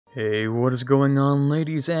Hey, what is going on,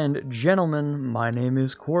 ladies and gentlemen? My name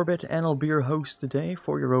is Quarbit, and I'll be your host today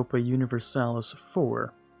for Europa Universalis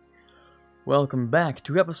 4. Welcome back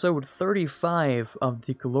to episode 35 of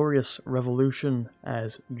the Glorious Revolution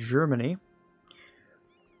as Germany.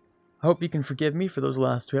 I hope you can forgive me for those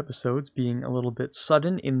last two episodes being a little bit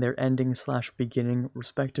sudden in their ending/beginning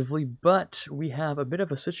respectively, but we have a bit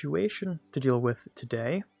of a situation to deal with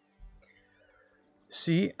today.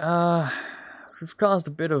 See, we've caused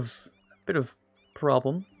a bit of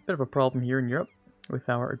a problem here in Europe with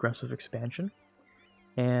our aggressive expansion,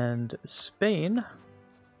 and Spain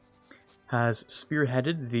has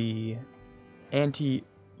spearheaded the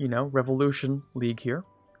revolution league here,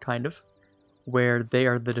 kind of, where they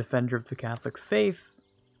are the defender of the Catholic faith.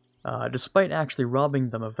 Despite actually robbing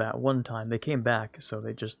them of that one time, they came back, so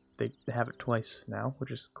they have it twice now, which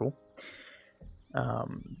is cool.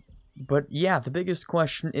 But yeah, the biggest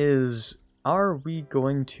question is, are we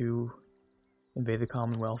going to invade the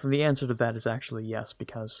Commonwealth? And the answer to that is actually yes,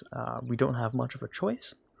 because we don't have much of a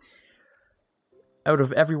choice. Out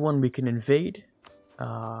of everyone we can invade,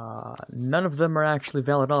 none of them are actually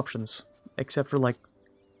valid options, except for, like,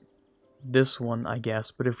 this one, I guess.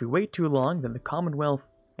 But if we wait too long, then the Commonwealth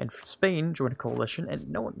and Spain join a coalition, and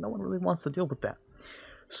no one really wants to deal with that.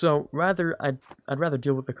 So I'd rather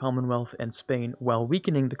deal with the Commonwealth and Spain while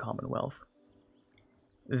weakening the Commonwealth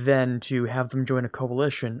than to have them join a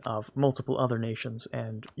coalition of multiple other nations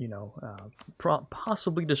and,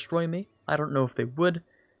 possibly destroy me. I don't know if they would,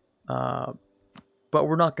 but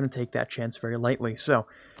we're not going to take that chance very lightly. So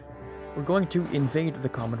we're going to invade the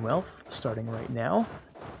Commonwealth, starting right now.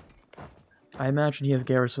 I imagine he has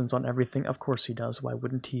garrisons on everything. Of course he does. Why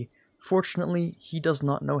wouldn't he? Fortunately, he does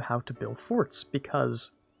not know how to build forts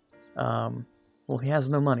because, well, he has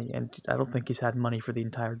no money, and I don't think he's had money for the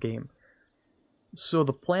entire game. So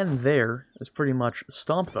the plan there is pretty much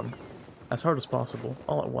stomp them as hard as possible,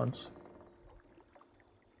 all at once.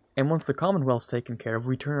 And once the Commonwealth's taken care of,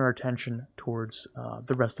 we turn our attention towards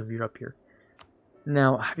the rest of Europe here.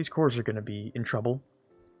 Now, these cores are going to be in trouble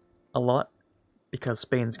a lot, because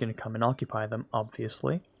Spain's going to come and occupy them,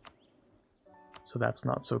 obviously. So that's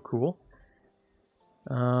not so cool.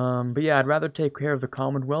 But yeah, I'd rather take care of the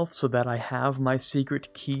Commonwealth so that I have my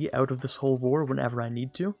secret key out of this whole war whenever I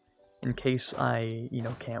need to. In case I,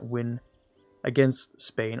 can't win against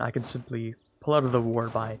Spain, I can simply pull out of the war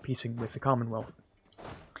by peacing with the Commonwealth.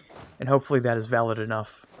 And hopefully that is valid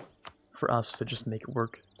enough for us to just make it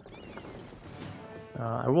work.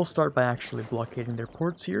 I will start by actually blockading their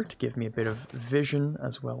ports here to give me a bit of vision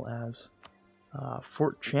as well as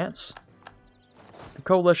fort chance. The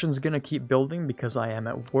coalition's going to keep building because I am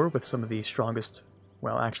at war with some of the strongest,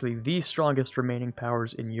 well, actually the strongest remaining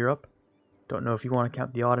powers in Europe. Don't know if you want to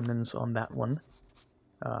count the Ottomans on that one,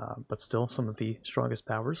 but still some of the strongest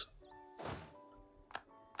powers.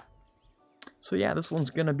 So yeah, this one's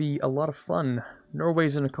going to be a lot of fun.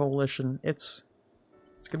 Norway's in a coalition. It's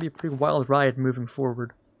going to be a pretty wild ride moving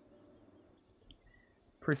forward.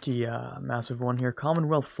 Pretty massive one here.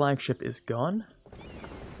 Commonwealth flagship is gone.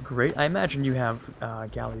 Great. I imagine you have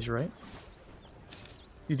galleys, right?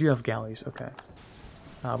 You do have galleys, okay.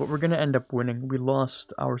 But we're going to end up winning. We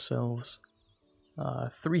lost ourselves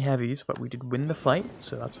 3 heavies, but we did win the fight,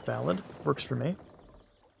 so that's valid. Works for me.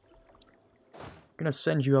 I'm going to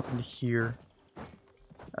send you up into here.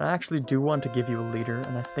 I actually do want to give you a leader,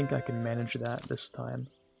 and I think I can manage that this time.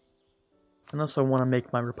 Unless I want to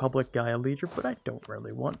make my Republic guy a leader, but I don't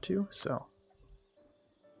really want to, so...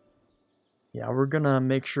 yeah, we're gonna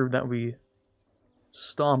make sure that we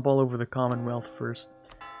stomp all over the Commonwealth first.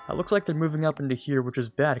 It looks like they're moving up into here, which is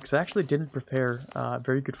bad, because I actually didn't prepare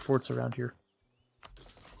very good forts around here.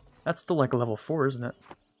 That's still like a level 4, isn't it?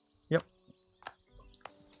 Yep.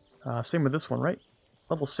 Same with this one, right?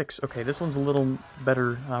 Level 6. Okay, this one's a little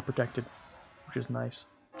better protected, which is nice.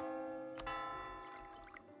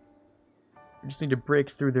 We just need to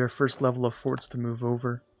break through their first level of forts to move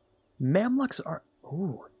over. Mamluks are...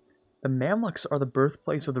 ooh. The Mamluks are the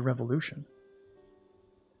birthplace of the revolution.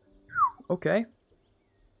 Okay.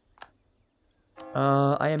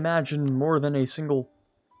 I imagine more than a single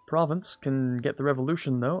province can get the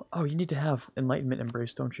revolution, though. Oh, you need to have Enlightenment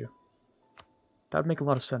embraced, don't you? That would make a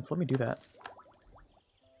lot of sense. Let me do that.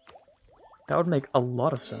 That would make a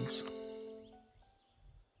lot of sense.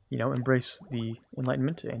 Embrace the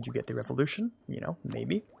Enlightenment and you get the revolution.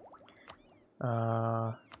 Maybe.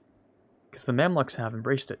 Because the Mamluks have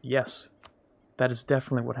embraced it. Yes. That is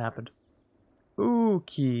definitely what happened.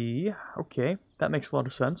 Okay. Okay. That makes a lot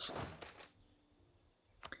of sense.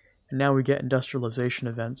 And now we get industrialization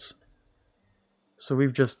events. So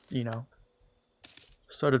we've just,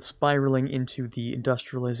 started spiraling into the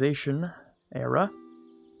industrialization era,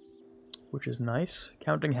 which is nice.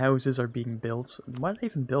 Counting houses are being built. Why did they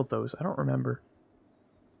even build those? I don't remember.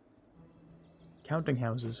 Counting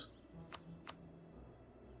houses.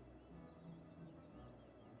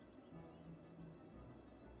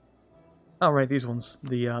 Oh, right, these ones.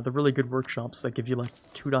 The really good workshops that give you, like,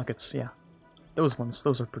 2 ducats, yeah. Those ones,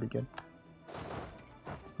 those are pretty good.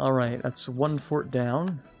 Alright, that's 1 fort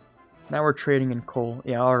down. Now we're trading in coal.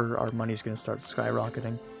 Yeah, our money's gonna start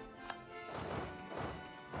skyrocketing.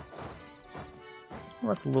 Well,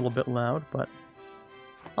 that's a little bit loud, but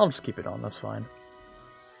I'll just keep it on, that's fine.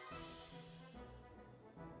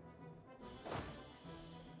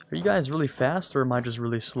 Are you guys really fast, or am I just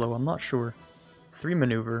really slow? I'm not sure. 3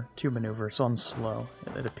 maneuver, 2 maneuver, so I'm slow,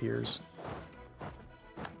 it appears.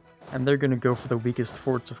 And they're gonna go for the weakest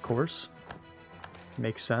forts, of course.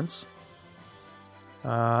 Makes sense.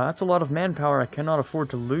 That's a lot of manpower I cannot afford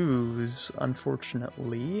to lose,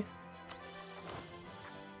 unfortunately.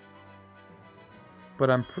 But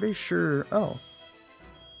I'm pretty sure... Oh.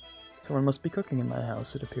 Someone must be cooking in my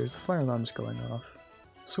house, it appears. The fire alarm's going off.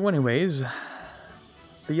 So anyways,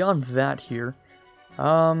 beyond that here,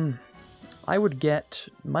 I would get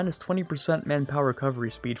minus 20% manpower recovery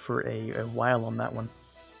speed for a while on that one.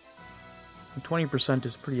 And 20%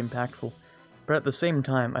 is pretty impactful. But at the same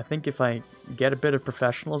time, I think if I get a bit of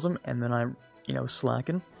professionalism and then I, you know,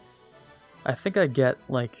 slacken, I think I get,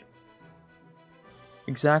 like,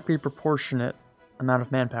 exactly proportionate amount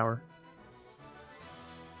of manpower.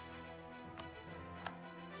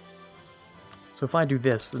 So if I do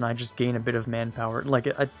this, then I just gain a bit of manpower. Like,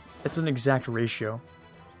 it's an exact ratio.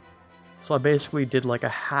 So I basically did like a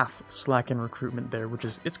half slacken recruitment there, which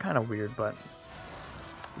is, it's kind of weird, but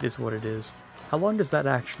it is what it is. How long does that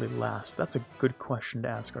actually last? That's a good question to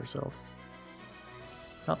ask ourselves.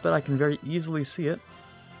 Not that I can very easily see it,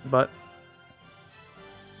 but...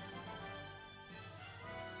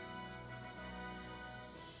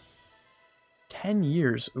 "10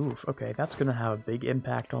 years, oof, okay, that's gonna have a big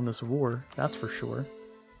impact on this war, that's for sure.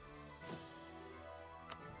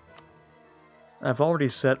 I've already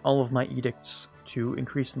set all of my edicts to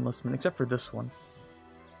increase enlistment, except for this one.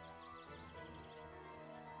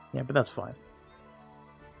 Yeah, but that's fine.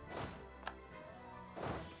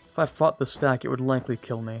 If I fought the stack, it would likely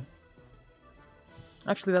kill me.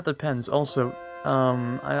 Actually, that depends. Also,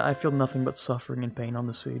 I feel nothing but suffering and pain on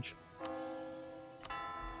the siege.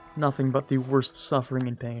 Nothing but the worst suffering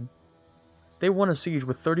and pain. They won a siege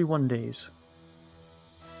with 31 days.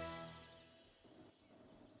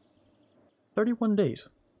 31 days.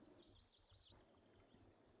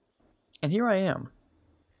 And here I am.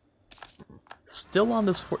 Still on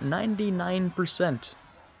this for 99%.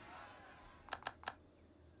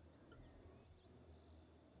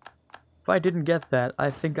 If I didn't get that,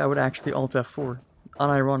 I think I would actually Alt F4.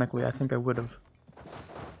 Unironically, I think I would have.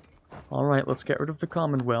 Alright, let's get rid of the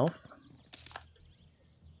Commonwealth.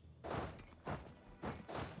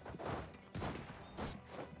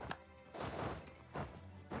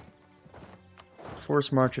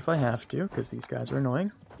 Force march if I have to, because these guys are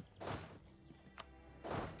annoying.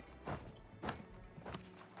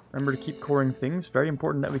 Remember to keep coring things. Very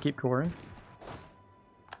important that we keep coring.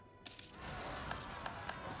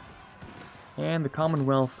 And the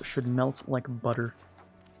Commonwealth should melt like butter.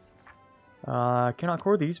 Cannot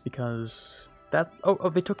core these because that... Oh,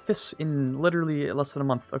 they took this in literally less than a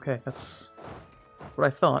month. Okay, that's what I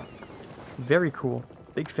thought. Very cool.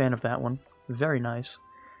 Big fan of that one. Very nice.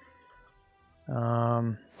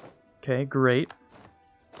 Okay, great.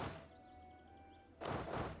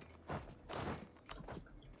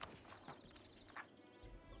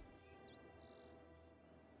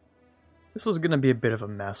 This was gonna be a bit of a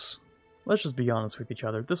mess. Let's just be honest with each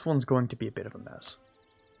other. This one's going to be a bit of a mess.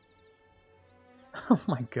 Oh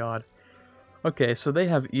my god. Okay, so they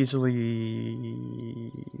have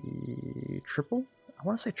easily... triple? I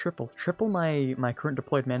want to say triple. Triple my current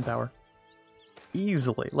deployed manpower.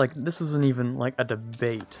 Easily. Like, this isn't even, like, a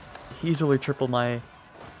debate. Easily triple my...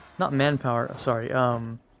 not manpower, sorry,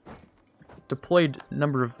 deployed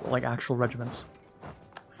number of, like, actual regiments.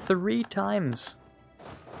 3 times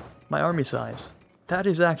my army size. That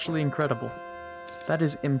is actually incredible. That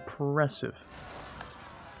is impressive.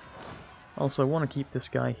 Also, I want to keep this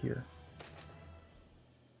guy here.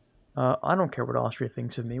 I don't care what Austria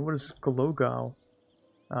thinks of me. What is Glogau?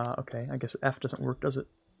 Okay, I guess F doesn't work, does it?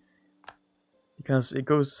 Because it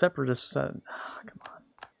goes separatist. Come on.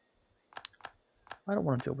 I don't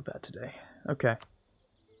want to deal with that today. Okay.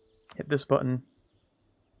 Hit this button.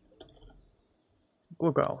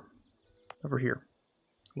 Glogau. Over here.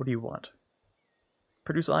 What do you want?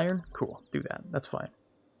 Produce iron? Cool. Do that. That's fine.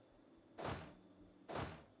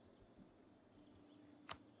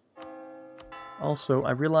 Also,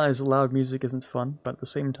 I realize loud music isn't fun, but at the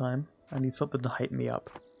same time, I need something to hype me up.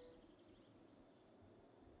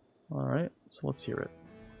 Alright, so let's hear it.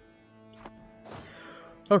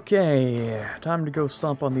 Okay, time to go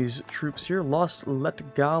stomp on these troops here. Lost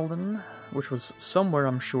Letgalen, which was somewhere,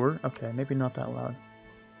 I'm sure. Okay, maybe not that loud.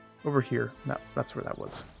 Over here. No, that's where that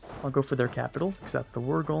was. I'll go for their capital, because that's the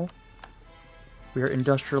war goal. We are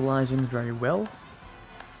industrializing very well.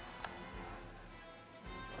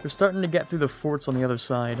 We're starting to get through the forts on the other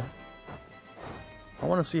side. I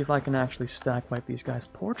want to see if I can actually stack wipe these guys.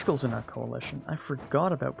 Portugal's in our coalition. I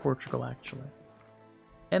forgot about Portugal, actually.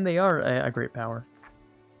 And they are a great power.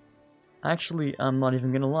 Actually, I'm not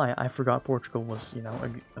even gonna lie. I forgot Portugal was, you know,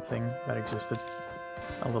 a thing that existed.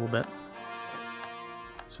 A little bit.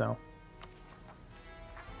 So.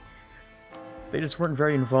 They just weren't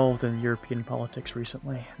very involved in European politics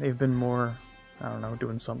recently. They've been more, I don't know,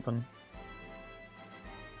 doing something.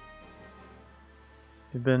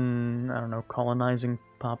 They've been, I don't know, colonizing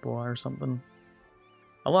Papua or something.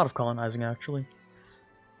 A lot of colonizing, actually.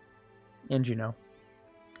 And, you know,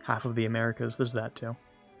 half of the Americas, there's that too.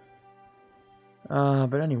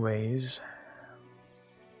 But anyways...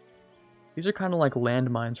 These are kind of like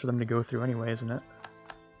landmines for them to go through anyway, isn't it?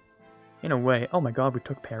 In a way. Oh my god, we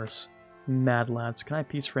took Paris. Mad lads. Can I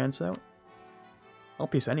piece France out? I'll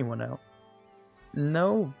piece anyone out.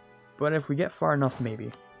 No, but if we get far enough,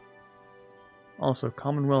 maybe. Also,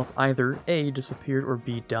 Commonwealth either A, disappeared or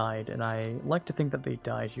B, died, and I like to think that they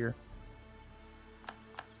died here.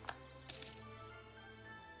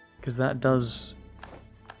 Because that does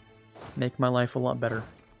make my life a lot better.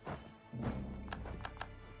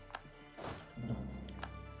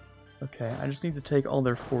 Okay, I just need to take all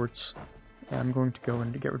their forts, and I'm going to go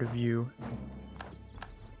in to get rid of you.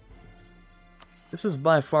 This is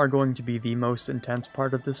by far going to be the most intense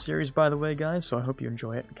part of this series, by the way, guys, so I hope you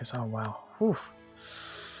enjoy it, because, oh wow. Oof.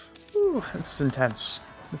 Ooh, this is intense.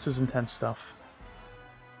 This is intense stuff.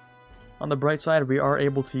 On the bright side, we are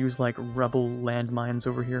able to use, like, rebel landmines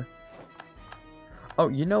over here. Oh,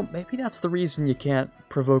 you know, maybe that's the reason you can't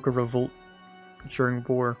provoke a revolt during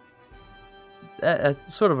war. It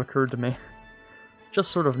sort of occurred to me. Just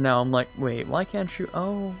sort of now, I'm like, wait, why can't you?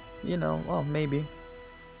 Oh, you know, well, maybe.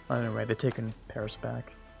 Anyway, they're taking Paris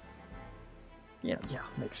back. Yeah,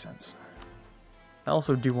 makes sense. I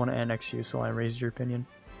also do want to annex you, so I raised your opinion.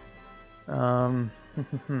 That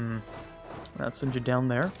sends you down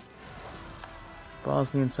there.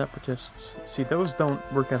 Bosnian separatists. See, those don't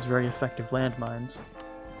work as very effective landmines.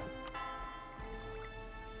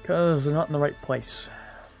 Because they're not in the right place.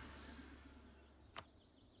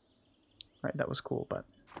 Right, that was cool, but...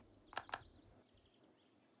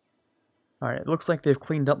 Alright, it looks like they've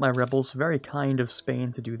cleaned up my rebels. Very kind of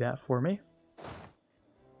Spain to do that for me.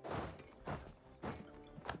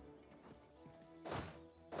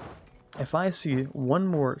 If I see one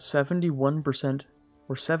more 71%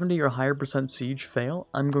 or 70 or higher percent siege fail,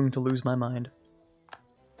 I'm going to lose my mind.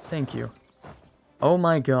 Thank you. Oh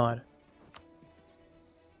my god.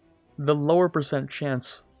 The lower percent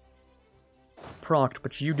chance procced,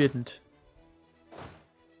 but you didn't.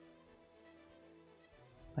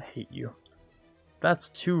 I hate you. That's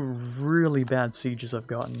two really bad sieges I've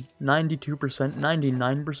gotten. 92%,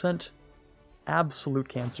 99%. Absolute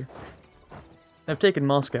cancer. I've taken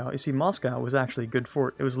Moscow. You see, Moscow was actually a good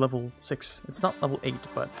fort. It was level 6. It's not level 8,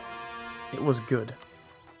 but it was good.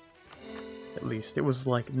 At least. It was,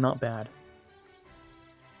 like, not bad.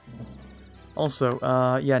 Also,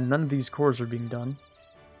 yeah, none of these cores are being done.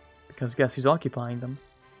 Because guess who's occupying them?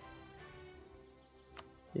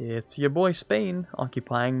 It's your boy Spain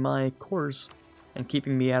occupying my cores and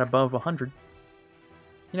keeping me at above 100.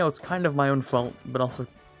 You know, it's kind of my own fault, but also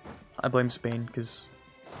I blame Spain because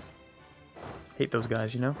hate those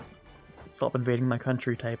guys, you know? Stop invading my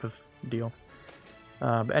country type of deal.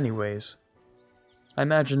 But anyways, I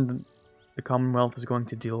imagine the Commonwealth is going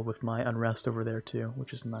to deal with my unrest over there too,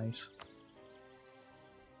 which is nice.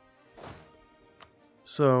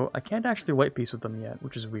 So, I can't actually white peace with them yet,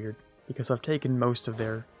 which is weird, because I've taken most of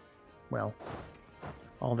their, well,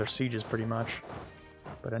 all their sieges pretty much.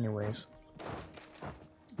 But anyways.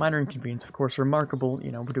 Minor inconvenience, of course, remarkable,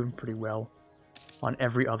 you know, we're doing pretty well on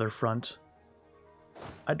every other front.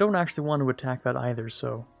 I don't actually want to attack that either,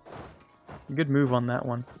 so good move on that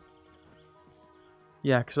one.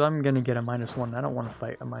 Yeah, because I'm going to get a -1. I don't want to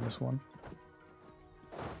fight a -1.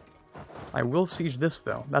 I will siege this,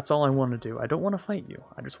 though. That's all I want to do. I don't want to fight you.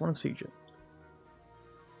 I just want to siege it.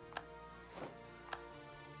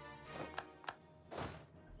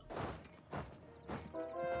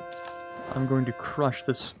 I'm going to crush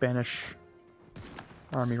this Spanish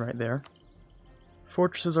army right there.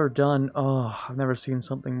 Fortresses are done. Oh, I've never seen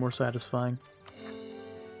something more satisfying.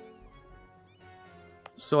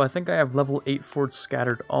 So I think I have level 8 forts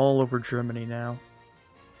scattered all over Germany now.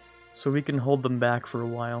 So we can hold them back for a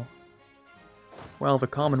while. While the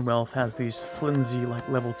Commonwealth has these flimsy, like,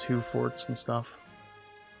 level 2 forts and stuff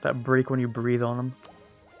that break when you breathe on them.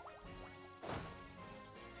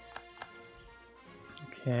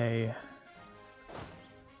 Okay.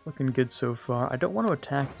 Looking good so far. I don't want to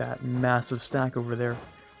attack that massive stack over there.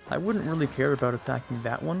 I wouldn't really care about attacking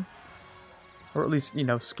that one. Or at least, you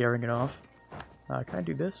know, scaring it off. Can I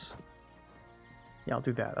do this? Yeah, I'll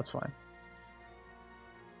do that. That's fine.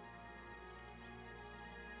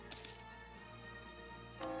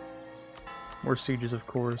 More sieges, of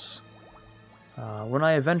course. When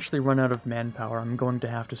I eventually run out of manpower, I'm going to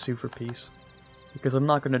have to sue for peace. Because I'm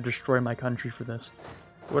not going to destroy my country for this.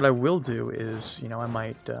 What I will do is, you know, I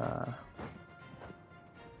might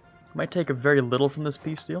take a very little from this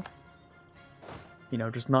peace deal. You know,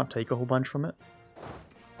 just not take a whole bunch from it.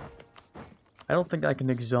 I don't think I can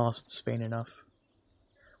exhaust Spain enough.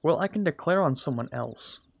 Well, I can declare on someone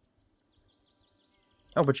else.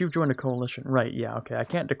 Oh, but you've joined a coalition. Right, yeah, okay. I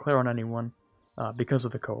can't declare on anyone because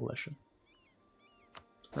of the coalition.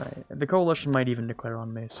 Right. The coalition might even declare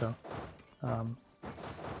on me, so...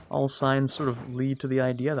 all signs sort of lead to the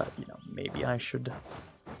idea that, you know, maybe I should...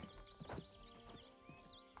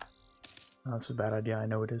 Oh, this is a bad idea, I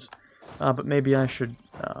know it is. But maybe I should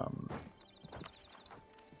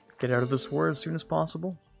get out of this war as soon as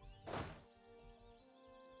possible.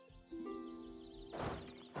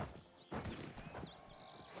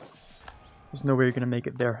 There's no way you're gonna make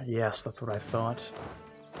it there. Yes, that's what I thought.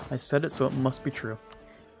 I said it, so it must be true.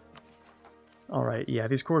 Alright, yeah,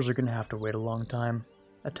 these cores are gonna have to wait a long time.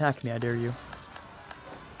 Attack me, I dare you.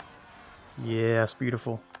 Yes,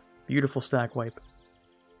 beautiful. Beautiful stack wipe.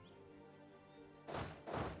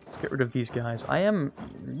 Let's get rid of these guys. I am,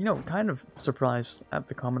 you know, kind of surprised at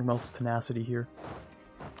the Commonwealth's tenacity here.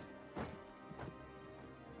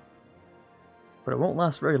 But it won't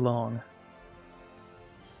last very long.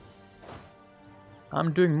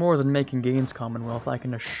 I'm doing more than making gains, Commonwealth, I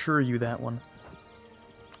can assure you that one.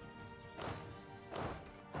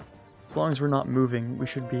 As long as we're not moving, we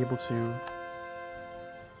should be able to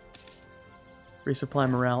resupply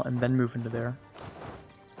morale and then move into there.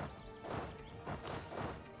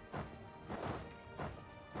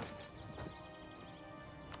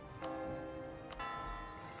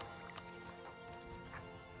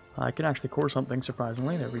 I can actually core something,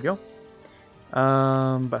 surprisingly. There we go.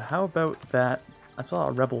 But how about that? I saw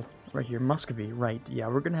a rebel right here. Muscovy, right. Yeah,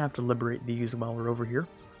 we're going to have to liberate these while we're over here.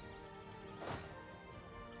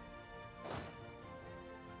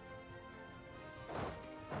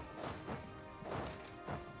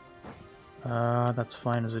 That's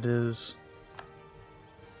fine as it is.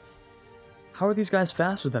 How are these guys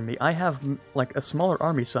faster than me? I have, like, a smaller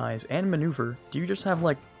army size and maneuver. Do you just have,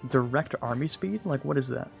 like, direct army speed? Like, what is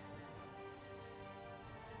that?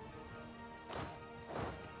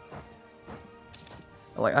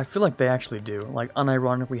 Like, I feel like they actually do. Like,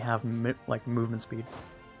 unironically have, like, movement speed.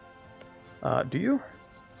 Do you?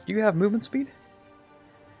 Do you have movement speed?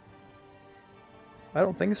 I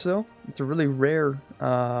don't think so. It's a really rare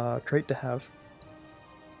trait to have.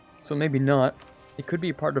 So maybe not. It could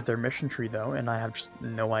be part of their mission tree, though, and I have just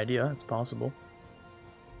no idea. It's possible.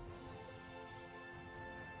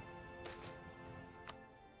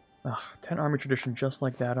 Ugh, 10 army tradition just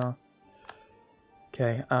like that, huh?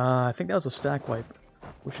 Okay, I think that was a stack wipe,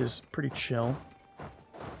 which is pretty chill.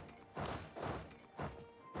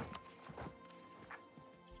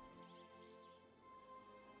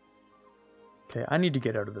 Okay, I need to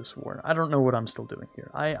get out of this war. I don't know what I'm still doing here.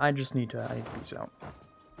 I just need to peace out.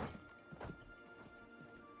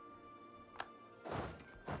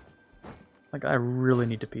 Like, I really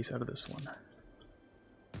need to peace out of this one.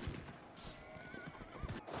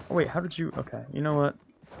 Oh wait, how did you... Okay, you know what?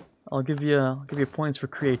 I'll give you points for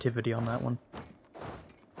creativity on that one.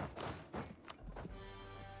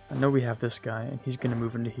 I know we have this guy, and he's gonna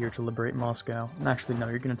move into here to liberate Moscow. And actually, no,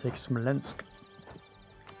 you're gonna take Smolensk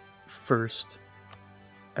first.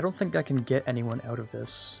 I don't think I can get anyone out of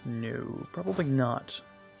this. No, probably not.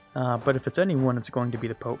 But if it's anyone, it's going to be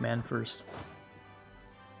the Pope Man first.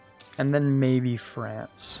 And then maybe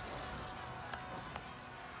France.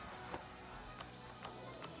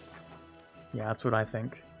 Yeah, that's what I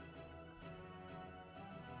think.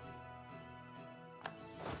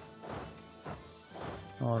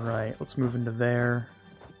 Alright, let's move into there.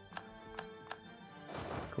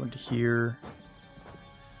 Go into here.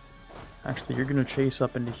 Actually, you're gonna chase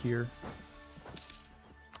up into here.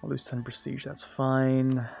 I'll lose 10 prestige, that's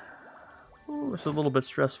fine. Ooh, it's a little bit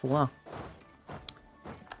stressful, huh?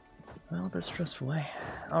 A little bit stressful, eh?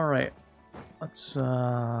 Alright. Let's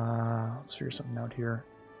figure something out here.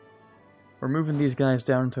 We're moving these guys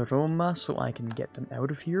down to Roma so I can get them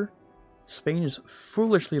out of here. Spain is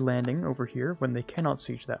foolishly landing over here when they cannot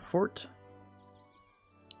siege that fort.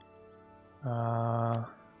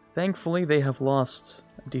 Thankfully, they have lost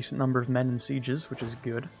a decent number of men in sieges, which is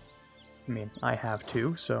good. I mean, I have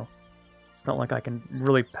too, so it's not like I can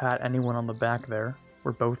really pat anyone on the back there.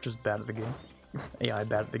 We're both just bad at the game. AI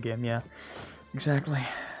bad at the game, yeah. Exactly.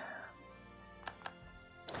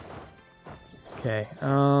 Okay,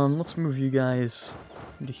 let's move you guys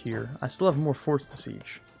into here. I still have more forts to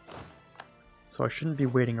siege. So I shouldn't be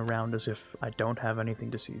waiting around as if I don't have anything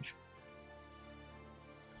to siege.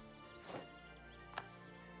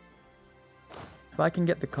 If I can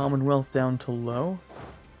get the Commonwealth down to low,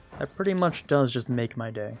 that pretty much does just make my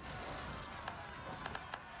day.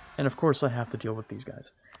 And of course I have to deal with these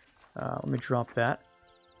guys. Let me drop that.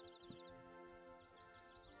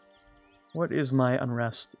 What is my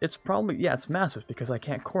unrest? It's probably, yeah, it's massive because I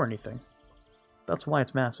can't core anything. That's why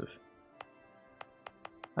it's massive.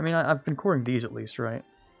 I mean, I've been coring these at least, right?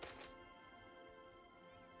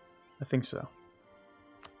 I think so.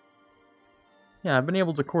 Yeah, I've been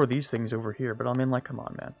able to core these things over here, but I mean, like, come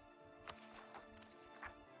on, man.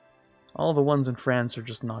 All the ones in France are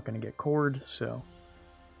just not going to get cored, so...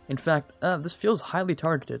 In fact, this feels highly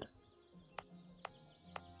targeted.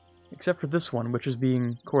 Except for this one, which is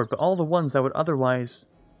being cored, but all the ones that would otherwise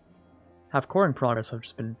have coring progress have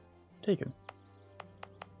just been taken.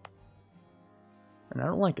 And I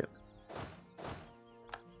don't like it.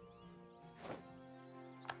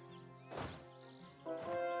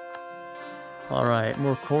 Alright,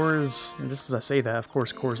 more cores. And just as I say that, of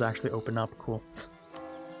course, cores actually open up. Cool.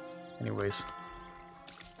 Anyways.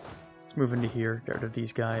 Let's move into here. Get rid of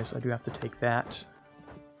these guys. I do have to take that.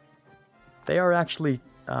 They are actually...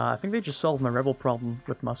 I think they just solved my rebel problem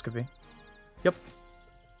with Muscovy. Yep.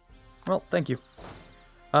 Well, thank you.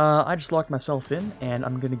 I just locked myself in, and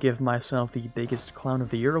I'm going to give myself the biggest Clown of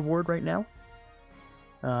the Year award right now.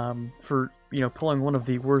 For, you know, pulling one of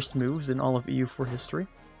the worst moves in all of EU4 history.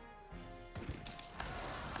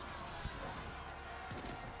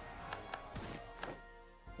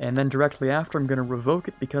 And then directly after, I'm going to revoke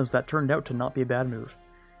it because that turned out to not be a bad move.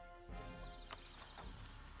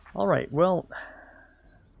 Alright, well,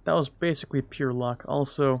 that was basically pure luck.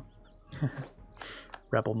 Also,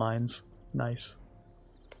 rebel mines. Nice.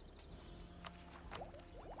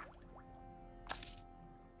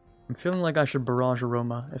 I'm feeling like I should barrage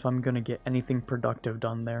Roma if I'm going to get anything productive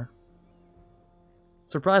done there.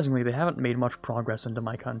 Surprisingly, they haven't made much progress into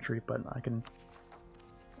my country, but I can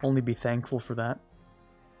only be thankful for that.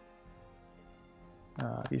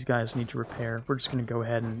 These guys need to repair. We're just going to go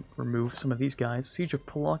ahead and remove some of these guys. Siege of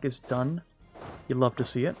Polok is done. You love to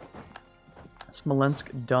see it. Smolensk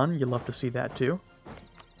done. You love to see that too.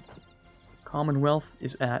 Commonwealth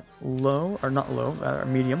is at low, or not low,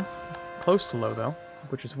 medium. Close to low though,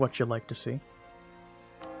 which is what you like to see.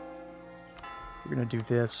 We're going to do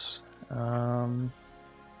this. How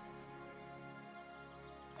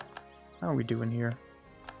are we doing here?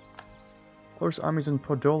 Polish armies in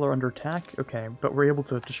Podol are under attack. Okay, but we're able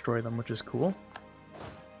to destroy them, which is cool.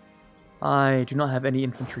 I do not have any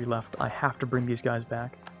infantry left. I have to bring these guys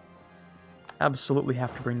back. Absolutely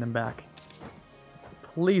have to bring them back.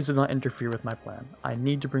 Please do not interfere with my plan. I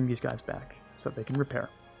need to bring these guys back so that they can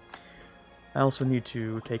repair. I also need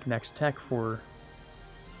to take next tech for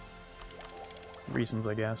reasons,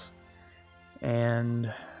 I guess.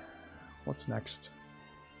 And what's next?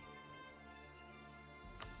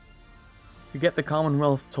 We get the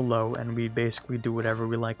Commonwealth to low, and we basically do whatever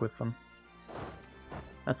we like with them.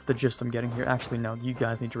 That's the gist I'm getting here. Actually, no, you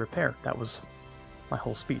guys need to repair. That was my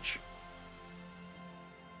whole speech.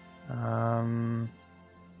 If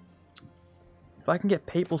I can get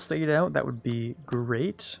Papal State out, that would be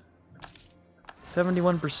great.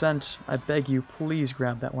 71%, I beg you, please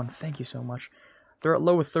grab that one. Thank you so much. They're at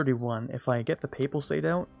low with 31. If I get the Papal State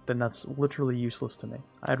out, then that's literally useless to me.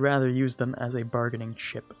 I'd rather use them as a bargaining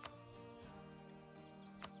chip.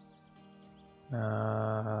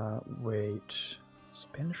 Wait.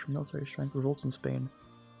 Spanish military strength revolts in Spain.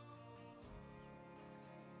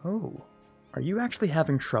 Oh. Are you actually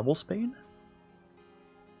having trouble, Spain?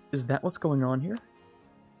 Is that what's going on here?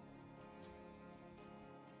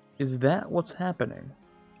 Is that what's happening?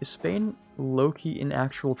 Is Spain low-key in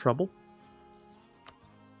actual trouble?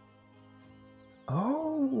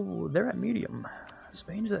 Oh, they're at medium.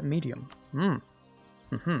 Spain is at medium.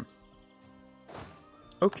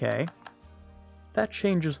 Okay. That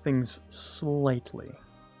changes things slightly.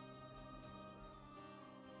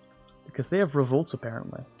 Because they have revolts,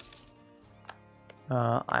 apparently.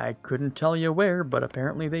 I couldn't tell you where, but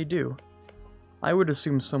apparently they do. I would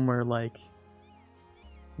assume somewhere like...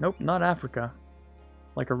 Nope, not Africa.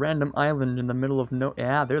 Like a random island in the middle of no...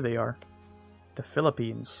 Yeah, there they are. The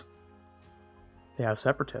Philippines. They have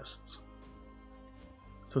separatists.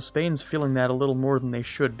 So Spain's feeling that a little more than they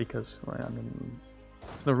should because, well, I mean,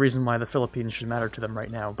 there's no reason why the Philippines should matter to them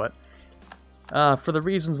right now, but for the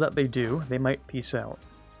reasons that they do, they might peace out.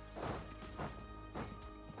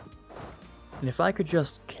 And if I could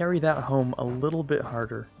just carry that home a little bit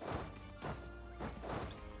harder.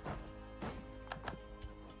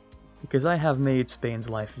 Because I have made Spain's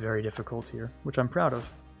life very difficult here, which I'm proud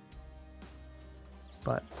of.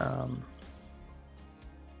 But, did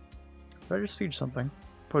I just siege something?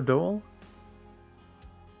 Podol?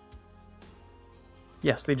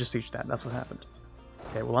 Yes, they just sieged that. That's what happened.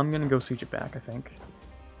 Okay, well, I'm gonna go siege it back, I think.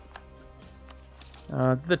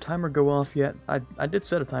 Did the timer go off yet? I did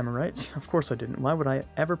set a timer, right? Of course I didn't. Why would I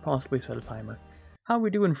ever possibly set a timer? How are we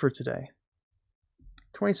doing for today?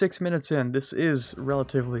 26 minutes in. This is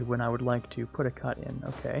relatively when I would like to put a cut in.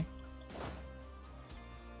 Okay.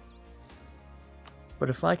 But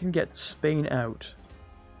if I can get Spain out,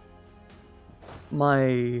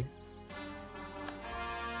 my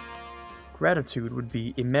gratitude would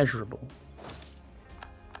be immeasurable.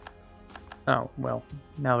 Oh, well,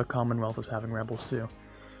 now the Commonwealth is having rebels too.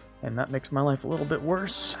 And that makes my life a little bit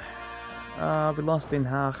worse. We lost Den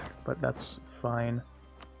Haag, but that's fine.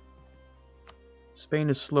 Spain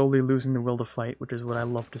is slowly losing the will to fight, which is what I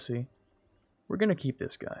love to see. We're gonna keep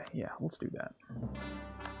this guy. Yeah, let's do that.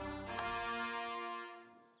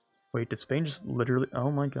 Wait, did Spain just literally...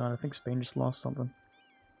 Oh my god, I think Spain just lost something.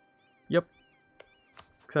 Yep.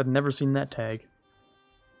 Because I'd never seen that tag.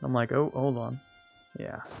 I'm like, oh, hold on.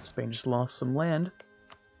 Yeah, Spain just lost some land.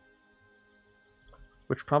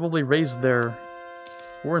 Which probably raised their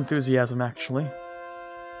war enthusiasm, actually.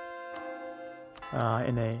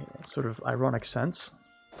 In a sort of ironic sense.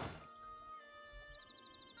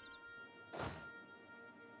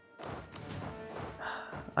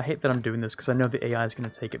 I hate that I'm doing this because I know the AI is going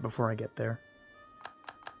to take it before I get there.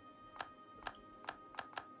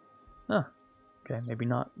 Huh. Okay, maybe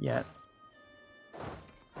not yet.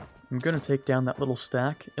 I'm going to take down that little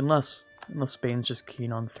stack, unless Spain's just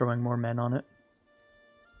keen on throwing more men on it.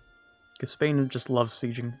 Because Spain just loves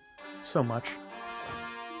sieging so much.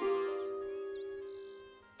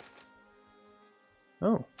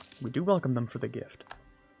 Oh, we do welcome them for the gift.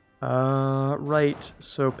 Right,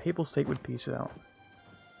 so Papal State would peace out.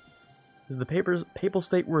 Is the Papal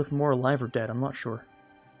State worth more alive or dead? I'm not sure.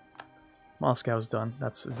 Moscow's done.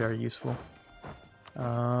 That's very useful.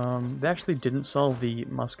 They actually didn't solve the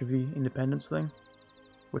Muscovy independence thing,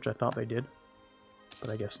 which I thought they did, but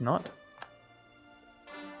I guess not.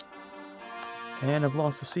 And I've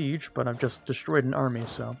lost a siege, but I've just destroyed an army,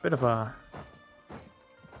 so bit of a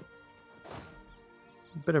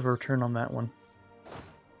return on that one.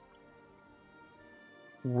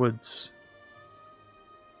 Woods.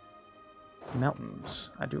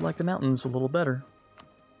 Mountains. I do like the mountains a little better.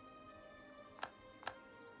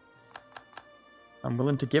 I'm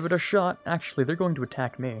willing to give it a shot. Actually, they're going to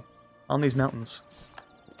attack me on these mountains.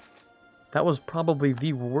 That was probably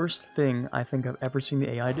the worst thing I think I've ever seen the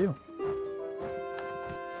AI do.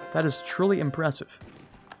 That is truly impressive.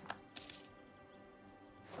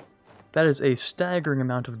 That is a staggering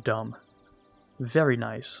amount of dumb. Very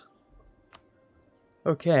nice.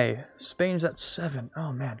 Okay, Spain's at 7.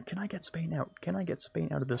 Oh man, can I get Spain out? Can I get Spain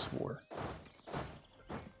out of this war?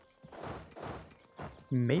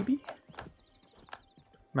 Maybe?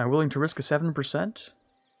 Am I willing to risk a 7%?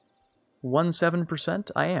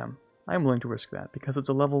 7%? I am. I am willing to risk that, because it's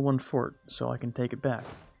a level 1 fort, so I can take it back.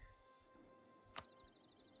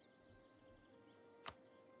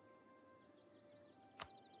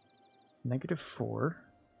 -4.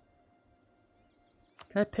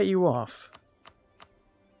 Can I pay you off?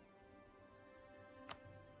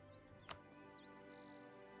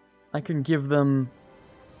 I can give them...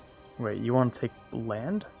 Wait, you want to take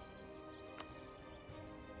land?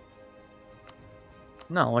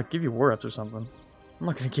 No, like give you war reps or something. I'm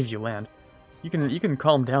not going to give you land. You can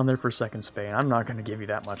calm down there for a second, Spain. I'm not going to give you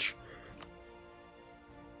that much.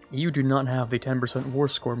 You do not have the 10% war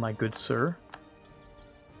score, my good sir.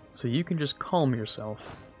 So you can just calm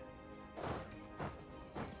yourself.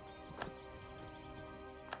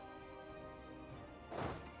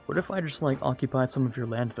 What if I just, like, occupied some of your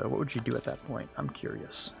land, though? What would you do at that point? I'm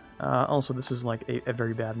curious. Also, this is, like, a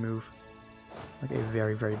very bad move. Like, a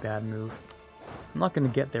very, very bad move. I'm not going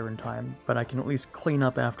to get there in time, but I can at least clean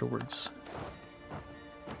up afterwards.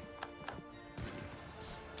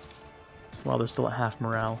 while they're still at half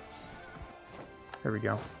morale. There we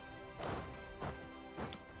go.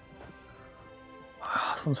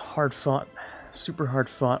 This one's hard fought. Super hard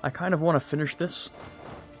fought. I kind of want to finish this.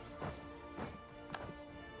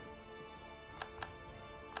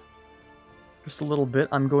 Just a little bit.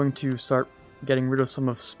 I'm going to start getting rid of some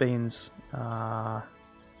of Spain's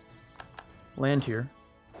land here.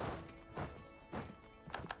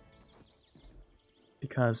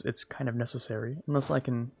 Because it's kind of necessary. Unless I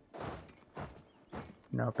can...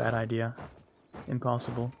 No, bad idea.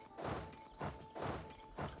 Impossible.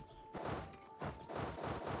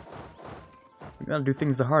 We gotta do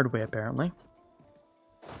things the hard way, apparently.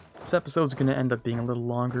 This episode's gonna end up being a little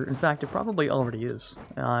longer. In fact, it probably already is.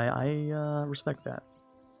 I respect that.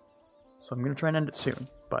 So I'm gonna try and end it soon,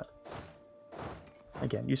 but...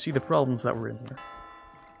 Again, you see the problems that were in here.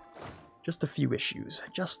 Just a few issues.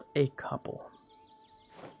 Just a couple.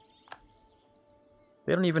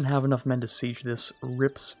 They don't even have enough men to siege this.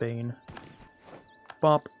 Rip Spain.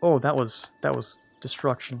 Bop. Oh, that was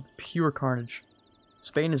destruction. Pure carnage.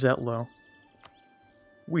 Spain is at low.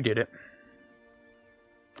 We did it.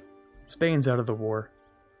 Spain's out of the war.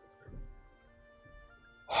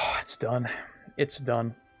 Oh, it's done. It's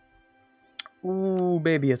done. Ooh,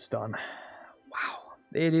 baby, it's done. Wow.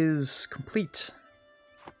 It is complete.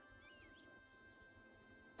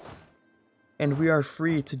 And we are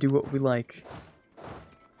free to do what we like.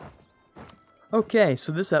 Okay,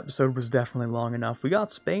 so this episode was definitely long enough. We got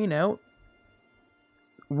Spain out,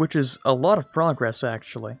 which is a lot of progress,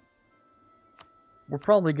 actually. We're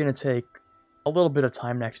probably going to take a little bit of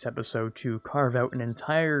time next episode to carve out an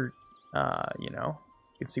entire, you know,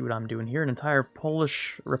 you can see what I'm doing here, an entire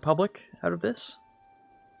Polish Republic out of this.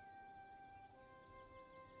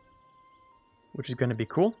 Which is going to be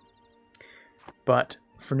cool. But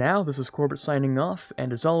for now, this is Quarbit signing off,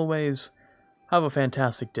 and as always, have a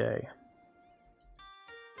fantastic day.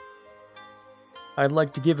 I'd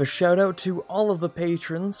like to give a shout out to all of the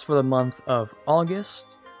patrons for the month of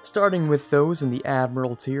August, starting with those in the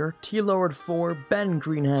Admiral tier: T-Lord 4, Ben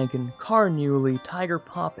Greenhagen, Carnewley, Tiger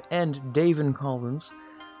Pop, and Davin Collins.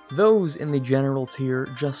 Those in the General tier: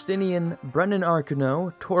 Justinian, Brennan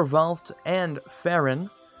Arcano, Torvald, and Farron.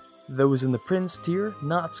 Those in the Prince tier: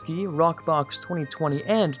 Natsuki, Rockbox 2020,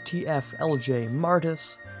 and TFLJ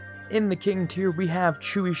Martis. In the King tier, we have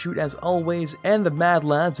Chewy Shoot as always, and the Mad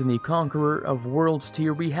Lads in the Conqueror of Worlds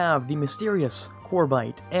tier, we have the Mysterious,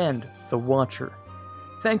 Quarbit, and the Watcher.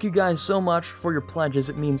 Thank you guys so much for your pledges,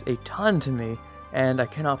 it means a ton to me, and I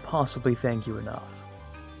cannot possibly thank you enough.